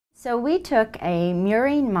So we took a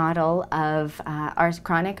murine model of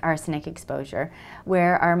chronic arsenic exposure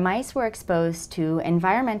where our mice were exposed to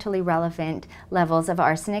environmentally relevant levels of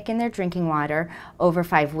arsenic in their drinking water over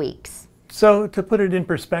 5 weeks. So to put it in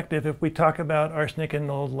perspective, if we talk about arsenic in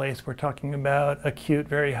old lace, we're talking about acute,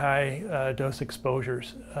 very high dose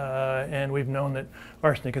exposures. And we've known that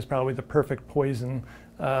arsenic is probably the perfect poison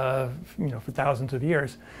for thousands of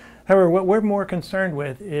years. However, what we're more concerned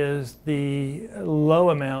with is the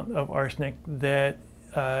low amount of arsenic that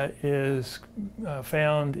is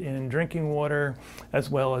found in drinking water as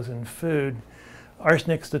well as in food.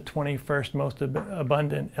 Arsenic's the 21st most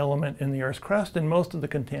abundant element in the Earth's crust, and most of the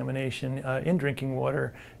contamination in drinking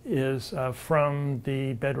water is from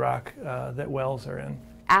the bedrock that wells are in.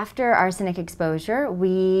 After arsenic exposure,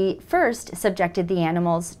 we first subjected the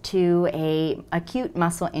animals to an acute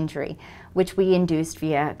muscle injury, which we induced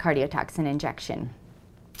via cardiotoxin injection.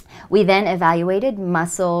 We then evaluated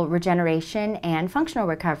muscle regeneration and functional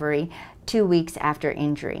recovery 2 weeks after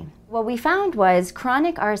injury. What we found was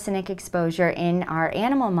chronic arsenic exposure in our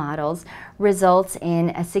animal models results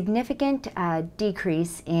in a significant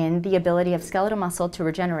decrease in the ability of skeletal muscle to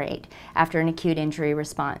regenerate after an acute injury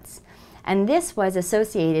response. And this was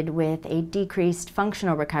associated with a decreased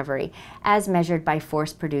functional recovery as measured by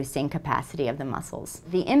force-producing capacity of the muscles.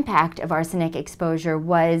 The impact of arsenic exposure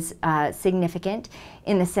was significant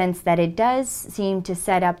in the sense that it does seem to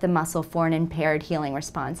set up the muscle for an impaired healing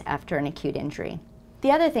response after an acute injury.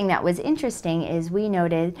 The other thing that was interesting is we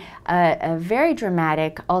noted a very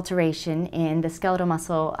dramatic alteration in the skeletal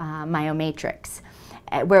muscle myomatrix,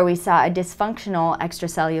 where we saw a dysfunctional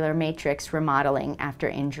extracellular matrix remodeling after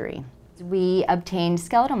injury. We obtained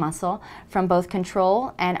skeletal muscle from both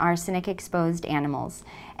control and arsenic-exposed animals,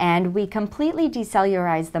 and we completely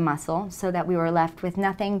decellularized the muscle so that we were left with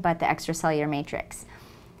nothing but the extracellular matrix.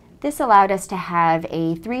 This allowed us to have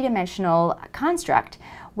a three-dimensional construct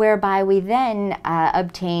whereby we then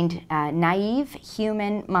obtained naive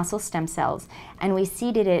human muscle stem cells, and we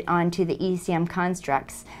seeded it onto the ECM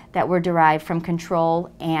constructs that were derived from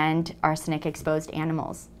control and arsenic-exposed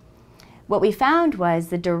animals. What we found was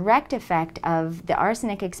the direct effect of the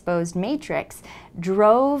arsenic-exposed matrix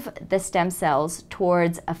drove the stem cells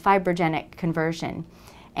towards a fibrogenic conversion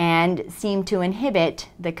and seemed to inhibit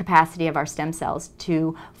the capacity of our stem cells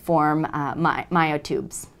to form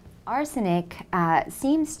myotubes. Arsenic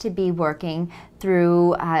seems to be working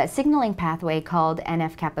through a signaling pathway called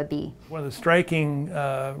NF-κB. One of the striking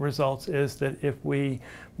results is that if we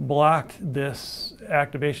blocked this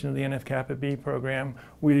activation of the NF-κB program,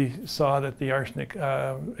 we saw that the arsenic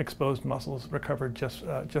exposed muscles recovered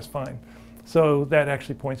just fine. So that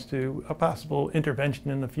actually points to a possible intervention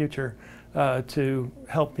in the future to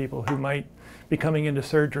help people who might be coming into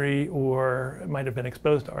surgery or might have been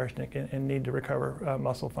exposed to arsenic and need to recover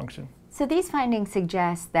muscle function. So these findings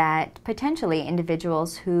suggest that potentially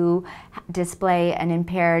individuals who display an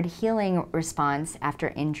impaired healing response after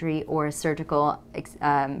injury or a surgical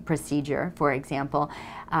procedure, for example,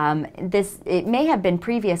 it may have been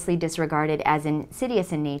previously disregarded as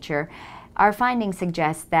insidious in nature. Our findings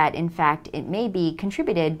suggest that, in fact, it may be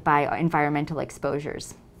contributed by environmental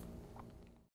exposures.